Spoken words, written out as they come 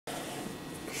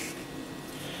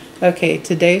Okay,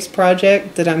 today's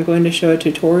project that I'm going to show a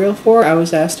tutorial for, I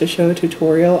was asked to show a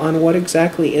tutorial on what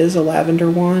exactly is a lavender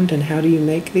wand and how do you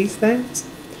make these things.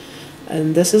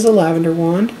 And this is a lavender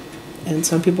wand, and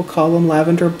some people call them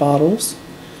lavender bottles.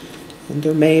 And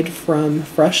they're made from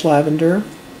fresh lavender,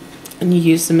 and you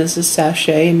use them as a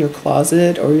sachet in your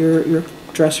closet or your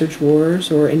dresser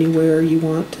drawers or anywhere you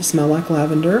want to smell like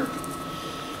lavender.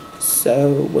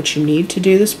 So what you need to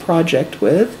do this project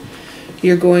with,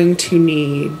 you're going to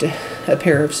need a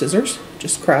pair of scissors,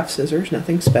 just craft scissors,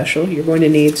 nothing special. You're going to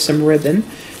need some ribbon,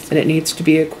 and it needs to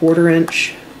be a 1/4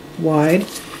 inch wide,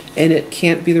 and it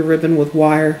can't be the ribbon with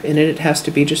wire in it. It has to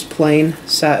be just plain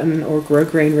satin or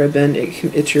grosgrain ribbon.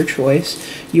 It's your choice.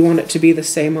 You want it to be the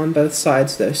same on both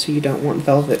sides though, so you don't want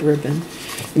velvet ribbon.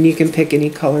 And you can pick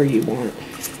any color you want.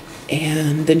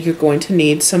 And then you're going to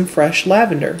need some fresh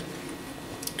lavender.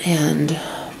 And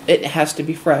it has to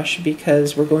be fresh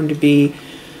because we're going to be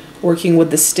working with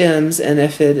the stems, and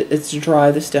if it's dry,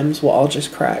 the stems will all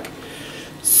just crack.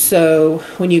 So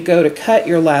when you go to cut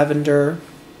your lavender,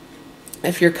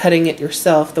 if you're cutting it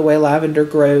yourself, the way lavender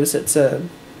grows, it's a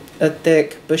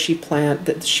thick, bushy plant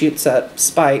that shoots up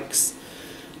spikes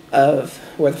of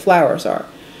where the flowers are.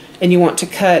 And you want to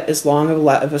cut as long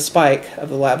of a spike of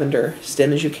the lavender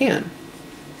stem as you can,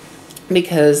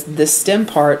 because this stem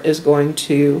part is going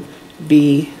to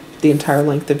be the entire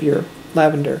length of your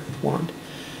lavender wand.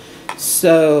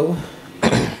 So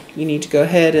you need to go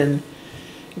ahead and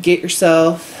get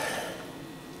yourself,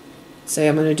 say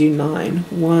I'm going to do 9.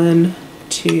 1,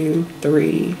 2,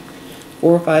 3,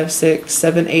 4, 5, 6,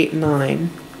 7, 8,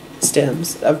 9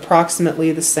 stems,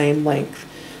 approximately the same length.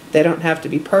 They don't have to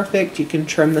be perfect. You can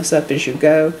trim this up as you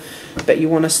go, but you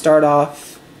want to start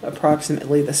off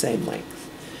approximately the same length.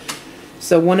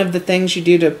 So one of the things you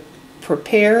do to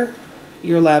prepare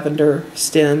your lavender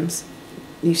stems,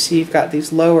 you see you've got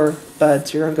these lower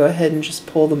buds. You're going to go ahead and just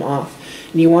pull them off.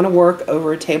 And you want to work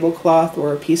over a tablecloth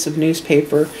or a piece of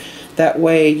newspaper. That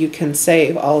way you can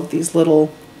save all of these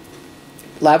little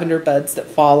lavender buds that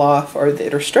fall off or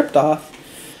that are stripped off,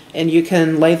 and you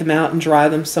can lay them out and dry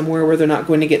them somewhere where they're not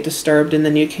going to get disturbed, and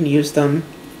then you can use them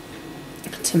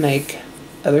to make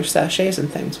other sachets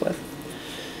and things with.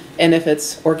 And if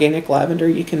it's organic lavender,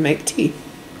 you can make tea.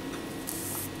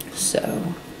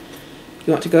 So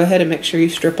you want to go ahead and make sure you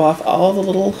strip off all the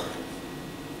little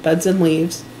buds and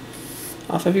leaves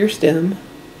off of your stem.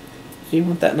 You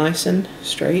want that nice and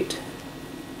straight.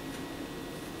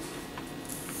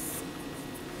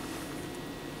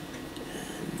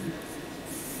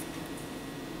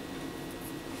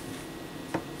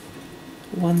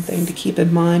 One thing to keep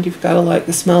in mind, you've got to like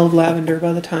the smell of lavender.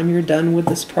 By the time you're done with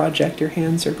this project, your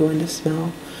hands are going to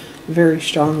smell very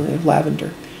strongly of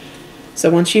lavender. So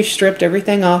once you've stripped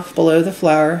everything off below the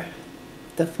flower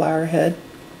head,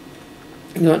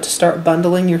 you want to start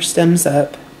bundling your stems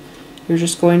up. You're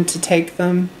just going to take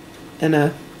them in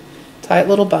a tight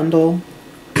little bundle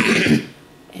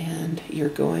and you're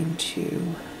going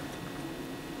to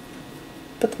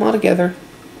put them all together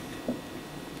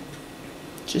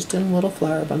just in a little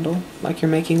flower bundle, like you're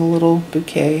making a little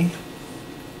bouquet.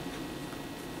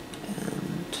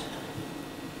 And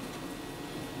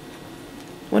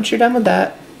once you're done with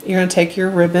that, you're going to take your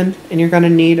ribbon, and you're going to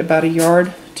need about 1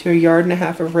 yard to 1.5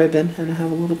 yards of ribbon, and I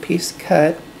have a little piece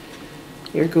cut.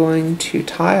 You're going to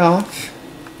tie off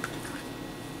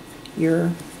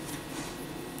your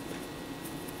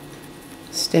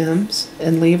stems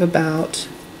and leave about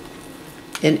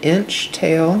 1 inch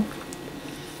tail,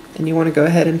 and you want to go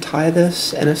ahead and tie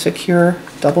this in a secure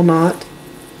double knot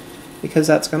because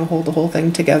that's going to hold the whole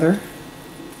thing together.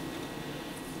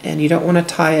 And you don't want to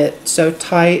tie it so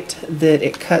tight that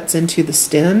it cuts into the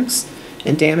stems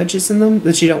and damages in them,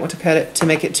 but you don't want to cut it to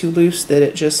make it too loose that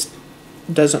it just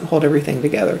doesn't hold everything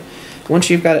together.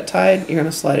 Once you've got it tied, you're going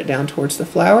to slide it down towards the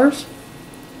flowers.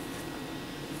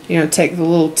 You're going to take the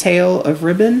little tail of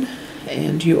ribbon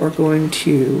and you are going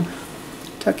to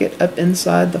tuck it up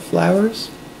inside the flowers.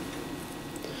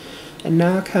 And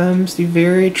now comes the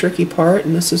very tricky part,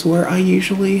 and this is where I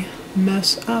usually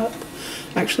mess up.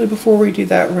 Actually, before we do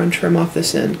that, we're going to trim off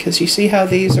this end, because you see how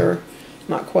these are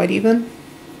not quite even?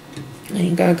 And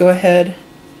you gotta go ahead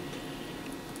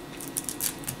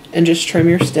and just trim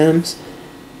your stems.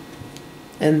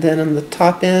 And then on the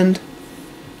top end,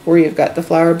 where you've got the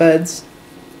flower buds,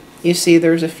 you see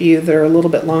there's a few that are a little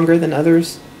bit longer than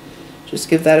others. Just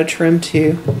give that a trim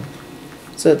too,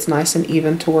 so it's nice and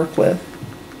even to work with.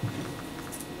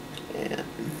 And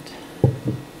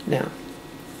now,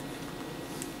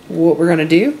 what we're going to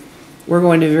do, we're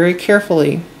going to very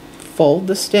carefully fold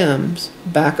the stems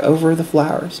back over the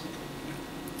flowers.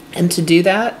 And to do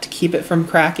that, to keep it from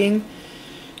cracking,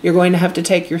 you're going to have to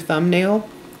take your thumbnail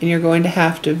and you're going to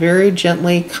have to very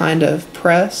gently kind of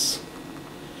press,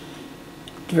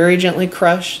 very gently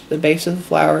crush the base of the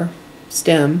flower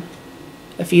stem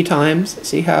a few times.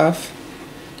 See how I've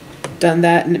done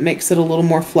that, and it makes it a little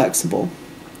more flexible.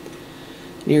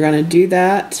 You're going to do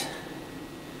that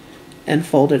and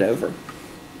fold it over.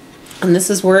 And this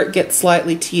is where it gets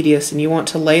slightly tedious, and you want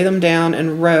to lay them down in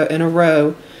a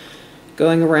row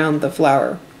going around the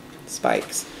flower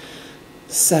spikes.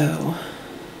 So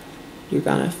you're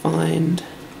going to find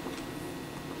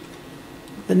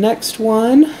the next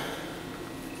one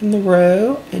in the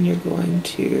row, and you're going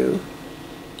to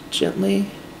gently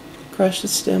crush the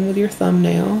stem with your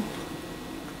thumbnail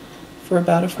for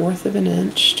about 1/4 of an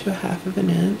inch to 1/2 of an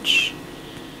inch,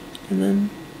 and then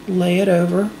lay it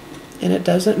over. And it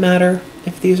doesn't matter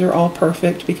if these are all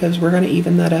perfect, because we're going to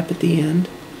even that up at the end.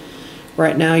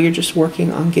 Right now you're just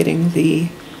working on getting the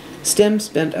stems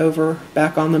bent over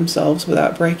back on themselves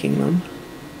without breaking them.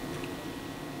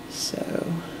 So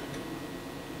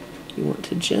you want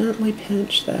to gently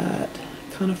pinch that,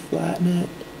 kind of flatten it,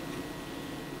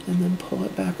 and then pull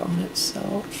it back on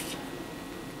itself.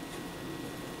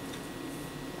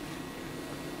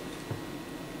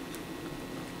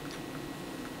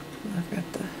 I've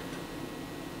got the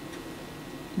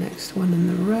next one in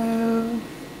the row.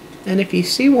 And if you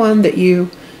see one that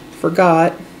you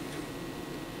forgot,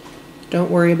 don't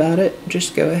worry about it.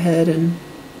 Just go ahead and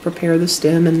prepare the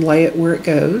stem and lay it where it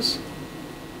goes.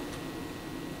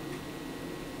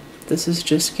 This is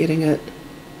just getting it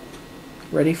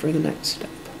ready for the next step.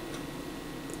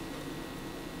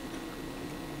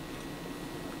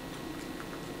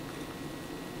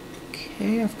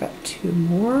 Okay, I've got 2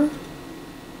 more.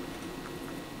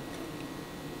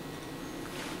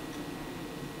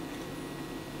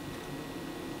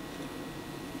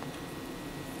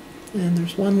 And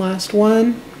there's one last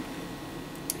one.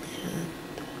 And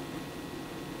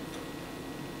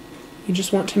you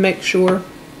just want to make sure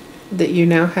that you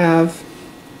now have,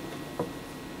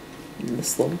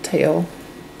 this little tail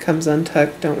comes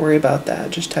untucked. Don't worry about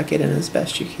that. Just tuck it in as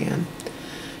best you can.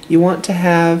 You want to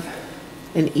have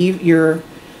your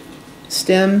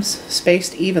stems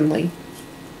spaced evenly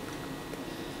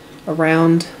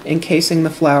around encasing the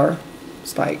flower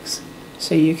spikes.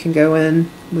 So you can go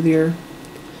in with your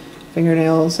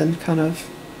fingernails and kind of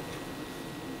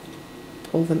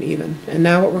pull them even. And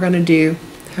now what we're going to do,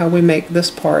 how we make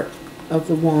this part of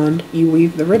the wand, you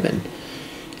weave the ribbon,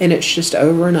 and it's just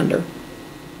over and under.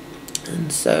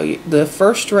 And so the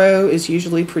first row is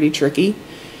usually pretty tricky,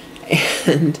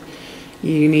 and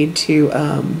you need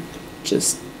to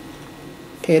just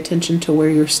pay attention to where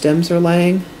your stems are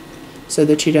laying so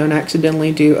that you don't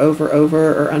accidentally do over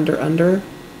or under.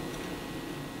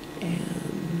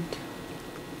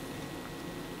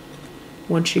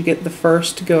 Once you get the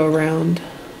first go around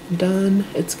done,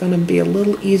 it's going to be a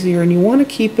little easier, and you want to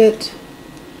keep it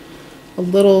a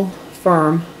little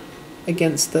firm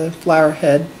against the flower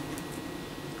head,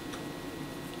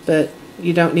 but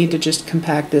you don't need to just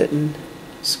compact it and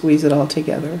squeeze it all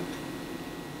together.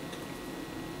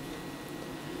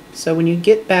 So when you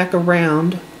get back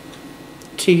around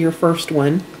to your first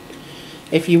one,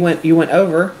 if you went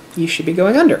over, you should be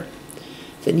going under.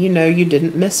 Then you know you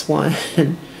didn't miss one.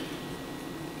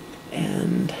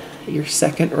 And your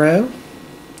second row,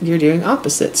 you're doing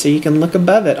opposite, so you can look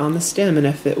above it on the stem, and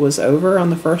if it was over on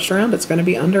the first round, it's going to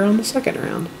be under on the second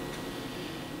round.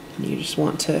 And you just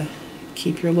want to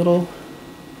keep your little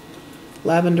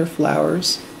lavender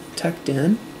flowers tucked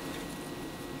in.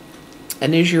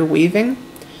 And as you're weaving,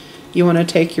 you want to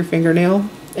take your fingernail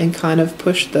and kind of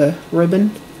push the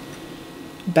ribbon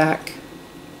back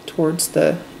towards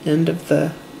the end of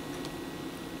the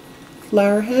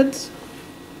flower heads.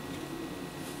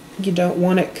 You don't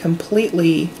want it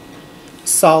completely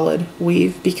solid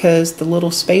weave, because the little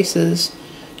spaces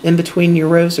in between your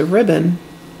rows of ribbon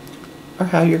are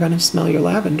how you're going to smell your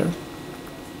lavender.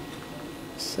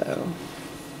 So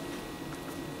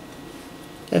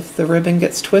if the ribbon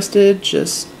gets twisted,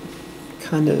 just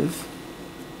kind of,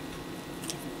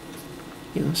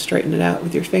 straighten it out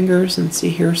with your fingers, and see,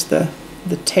 here's the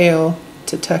tail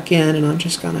to tuck in, and I'm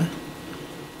just going to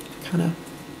kind of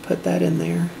put that in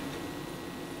there.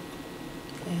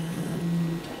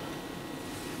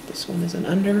 This one is an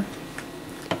under,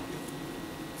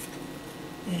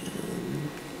 and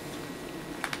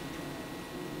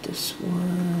this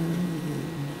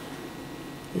one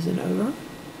is an over,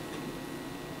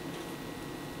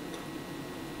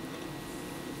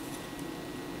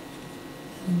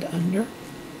 and under,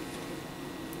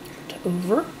 to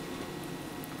over,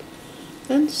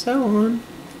 and so on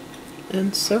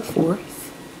and so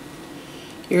forth.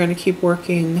 you're going to keep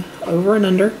working over and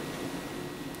under.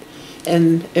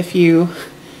 And if you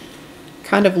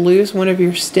kind of lose one of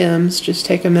your stems, just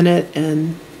take a minute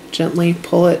and gently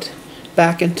pull it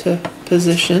back into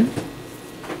position.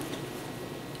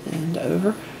 And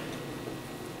over.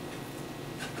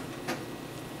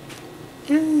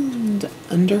 And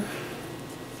under.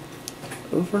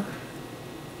 Over.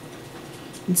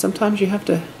 And sometimes you have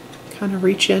to kind of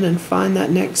reach in and find that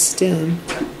next stem.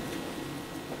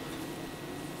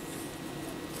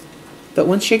 But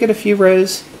once you get a few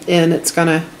rows in, it's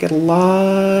gonna get a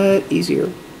lot easier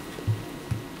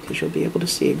because you'll be able to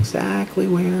see exactly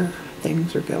where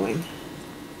things are going.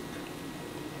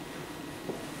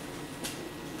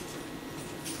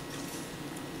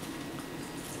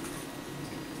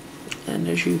 And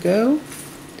as you go,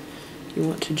 you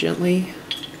want to gently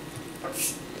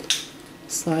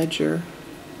slide your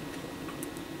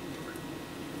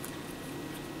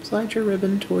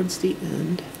ribbon towards the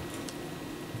end.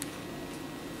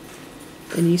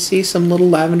 And you see some little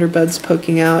lavender buds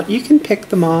poking out. You can pick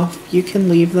them off, you can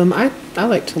leave them. I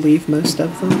like to leave most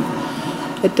of them.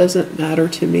 It doesn't matter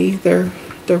to me. They're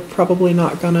probably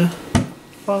not gonna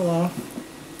fall off.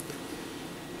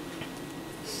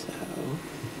 So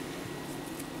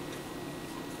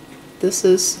this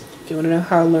is, if you want to know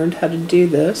how I learned how to do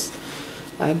this,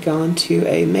 I'd gone to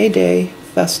a May Day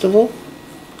festival,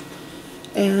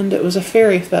 and it was a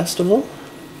fairy festival,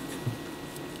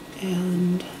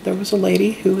 and there was a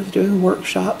lady who was doing a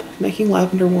workshop making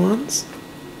lavender wands.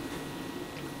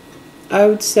 I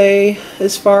would say,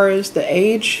 as far as the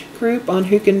age group on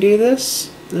who can do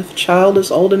this, if a child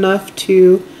is old enough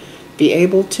to be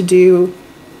able to do,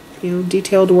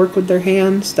 detailed work with their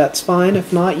hands, that's fine.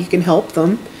 If not, you can help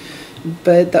them.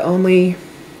 But the only,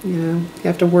 you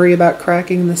have to worry about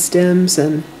cracking the stems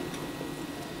and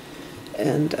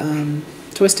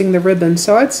twisting the ribbon.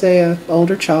 So I'd say an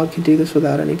older child could do this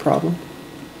without any problem.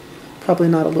 Probably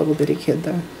not a little bitty kid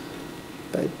though.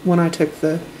 But when I took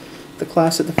the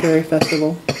class at the fairy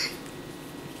festival,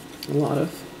 a lot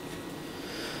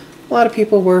of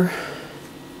people were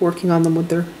working on them with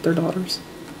their daughters.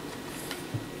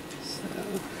 So,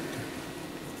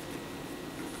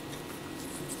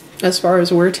 as far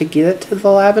as where to get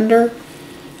the lavender,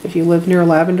 if you live near a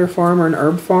lavender farm or an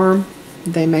herb farm,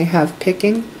 they may have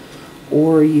picking,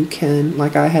 or you can,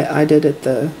 like I did at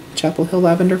the Chapel Hill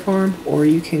Lavender Farm, or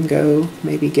you can go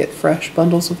maybe get fresh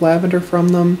bundles of lavender from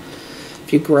them.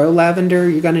 If you grow lavender,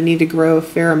 you're going to need to grow a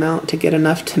fair amount to get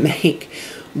enough to make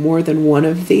more than one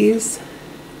of these.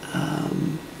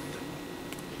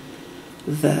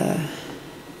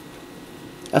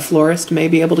 A florist may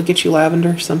be able to get you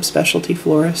lavender, some specialty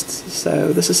florists.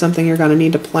 So this is something you're going to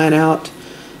need to plan out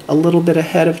a little bit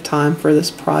ahead of time for this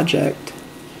project.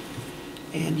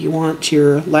 And you want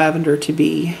your lavender to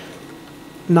be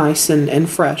nice and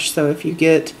fresh. So if you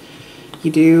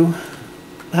do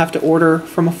have to order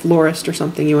from a florist or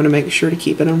something, you want to make sure to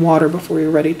keep it in water before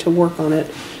you're ready to work on it.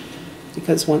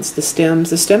 Because once the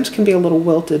stems can be a little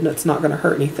wilted and it's not going to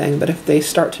hurt anything, but if they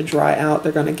start to dry out,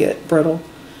 they're going to get brittle.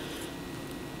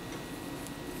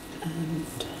 And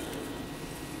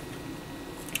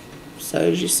so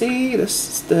as you see, this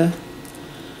is the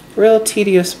real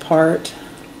tedious part,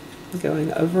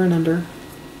 going over and under.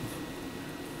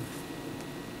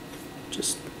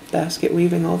 Just basket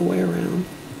weaving all the way around.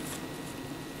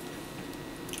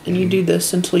 And you do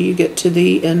this until you get to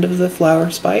the end of the flower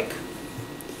spike.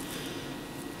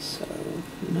 So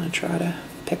I'm going to try to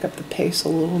pick up the pace a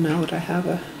little now that I have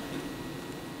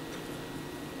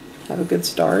a good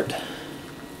start.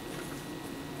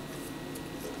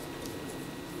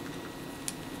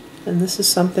 And this is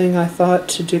something I thought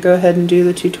to go ahead and do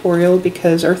the tutorial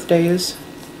because Earth Day is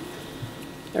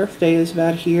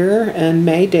about here and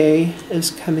May Day is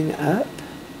coming up.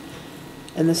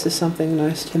 And this is something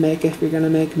nice to make if you're going to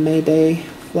make May Day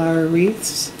flower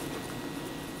wreaths.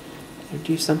 Or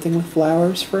do something with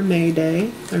flowers for May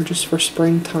Day, or just for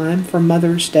springtime, for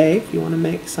Mother's Day, if you want to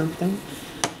make something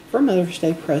for Mother's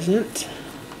Day present.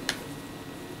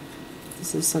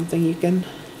 This is something you can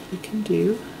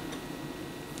do.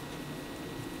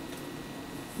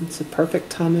 It's a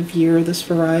perfect time of year. This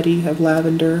variety of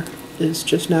lavender is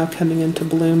just now coming into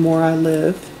bloom where I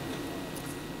live.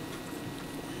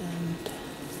 And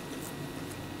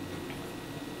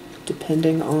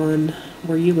depending on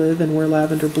where you live and where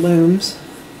lavender blooms,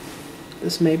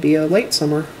 this may be a late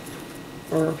summer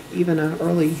or even an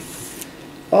early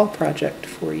fall project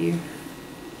for you.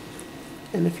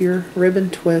 And if your ribbon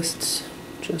twists,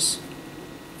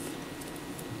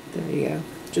 there you go.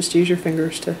 Just use your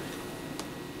fingers to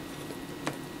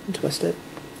twist it.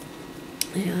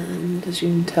 And as you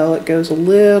can tell, it goes a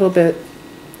little bit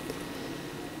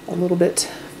a little bit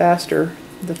faster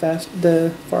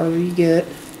the farther you get.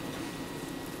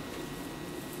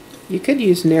 You could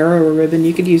use narrower ribbon,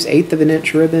 you could use 1/8 of an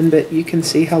inch ribbon, but you can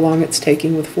see how long it's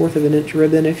taking with 1/4 of an inch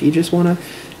ribbon. If you just want to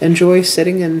enjoy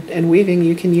sitting and weaving,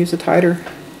 you can use a tighter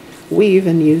weave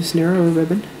and use narrower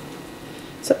ribbon.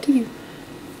 It's up to you.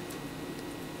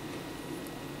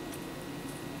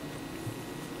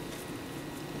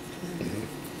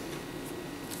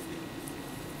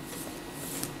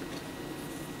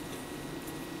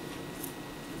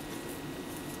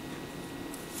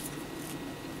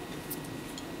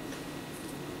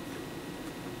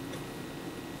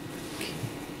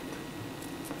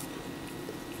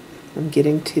 I'm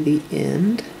getting to the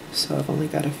end, so I've only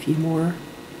got a few more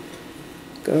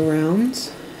go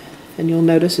rounds, and you'll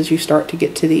notice as you start to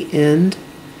get to the end,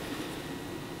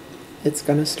 it's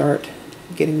going to start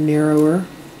getting narrower.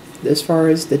 As far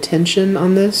as the tension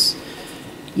on this,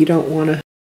 you don't want to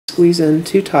squeeze in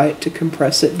too tight to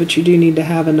compress it, but you do need to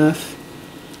have enough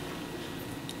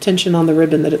tension on the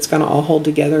ribbon that it's going to all hold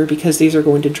together, because these are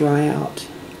going to dry out.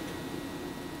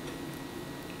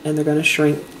 And they're going to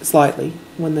shrink slightly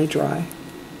when they dry.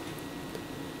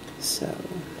 So,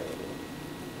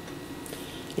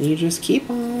 and you just keep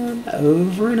on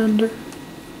over and under.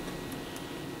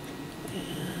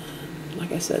 And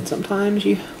like I said, sometimes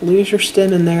you lose your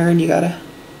stem in there and you gotta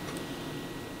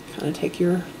kind of take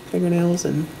your fingernails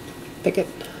and pick it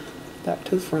back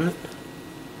to the front.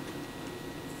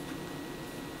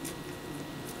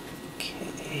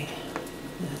 Okay,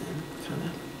 then kind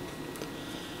of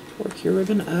work your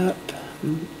ribbon up.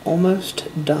 I'm almost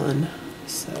done,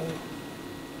 so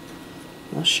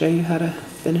I'll show you how to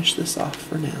finish this off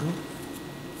for now.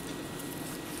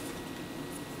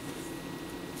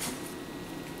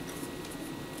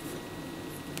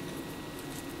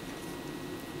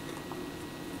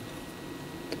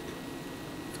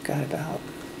 Got about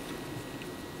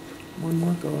one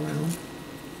more go around.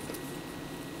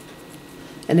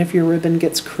 And if your ribbon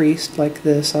gets creased like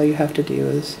this, all you have to do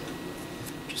is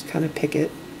just kind of pick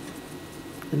it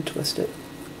and twist it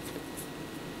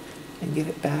and get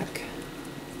it back.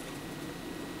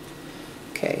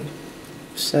 Okay,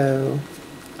 so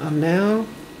I'm now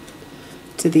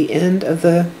to the end of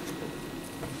the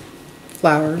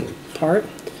flower part.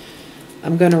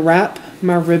 I'm going to wrap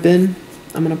my ribbon.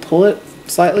 I'm going to pull it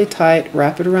slightly tight,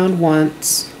 wrap it around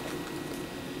once,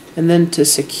 and then to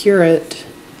secure it,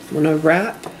 I'm going to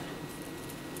wrap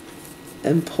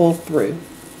and pull through.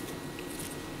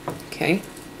 Okay,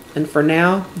 and for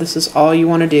now, this is all you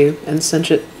want to do, and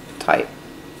cinch it tight,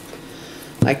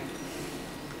 like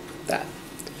that.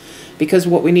 Because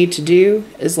what we need to do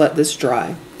is let this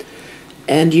dry.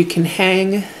 And you can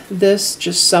hang this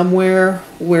just somewhere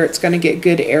where it's going to get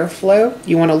good airflow.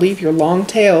 You want to leave your long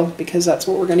tail, because that's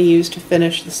what we're going to use to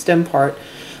finish the stem part.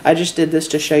 I just did this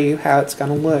to show you how it's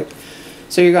going to look.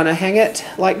 So you're going to hang it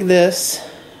like this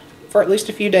for at least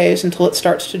a few days until it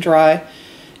starts to dry,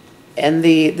 and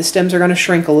the stems are going to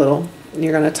shrink a little. And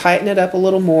you're going to tighten it up a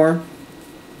little more,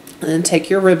 and then take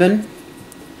your ribbon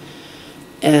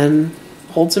and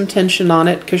hold some tension on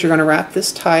it, because you're going to wrap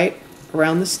this tight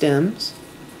around the stems,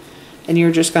 and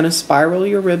you're just going to spiral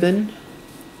your ribbon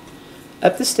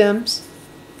up the stems,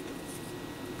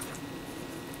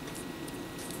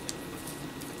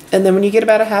 and then when you get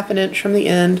about a ½ an inch from the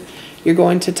end, you're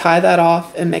going to tie that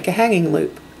off and make a hanging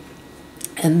loop,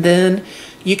 and then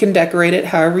you can decorate it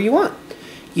however you want.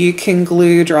 You can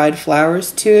glue dried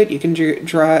flowers to it, you can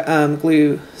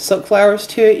glue silk flowers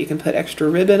to it, you can put extra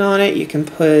ribbon on it, you can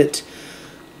put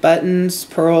buttons,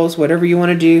 pearls, whatever you want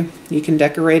to do. You can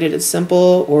decorate it as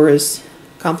simple or as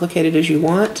complicated as you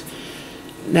want.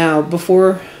 Now,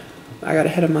 before I got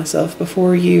ahead of myself,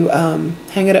 before you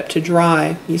hang it up to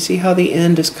dry, you see how the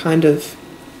end is kind of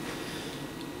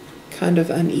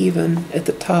uneven at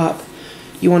the top.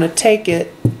 You want to take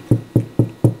it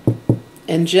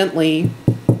and gently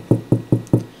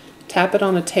tap it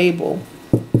on a table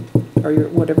or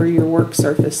whatever your work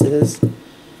surface is,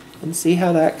 and see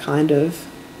how that kind of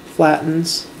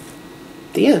flattens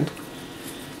the end.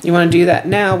 You want to do that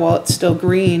now while it's still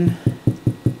green,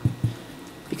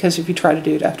 because if you try to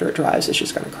do it after it dries, it's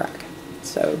just going to crack.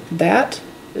 So that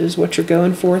is what you're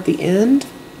going for at the end,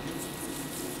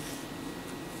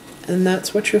 and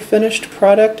that's what your finished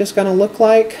product is going to look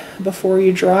like before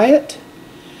you dry it.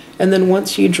 And then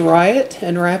once you dry it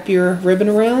and wrap your ribbon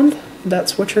around,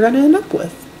 that's what you're going to end up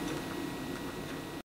with.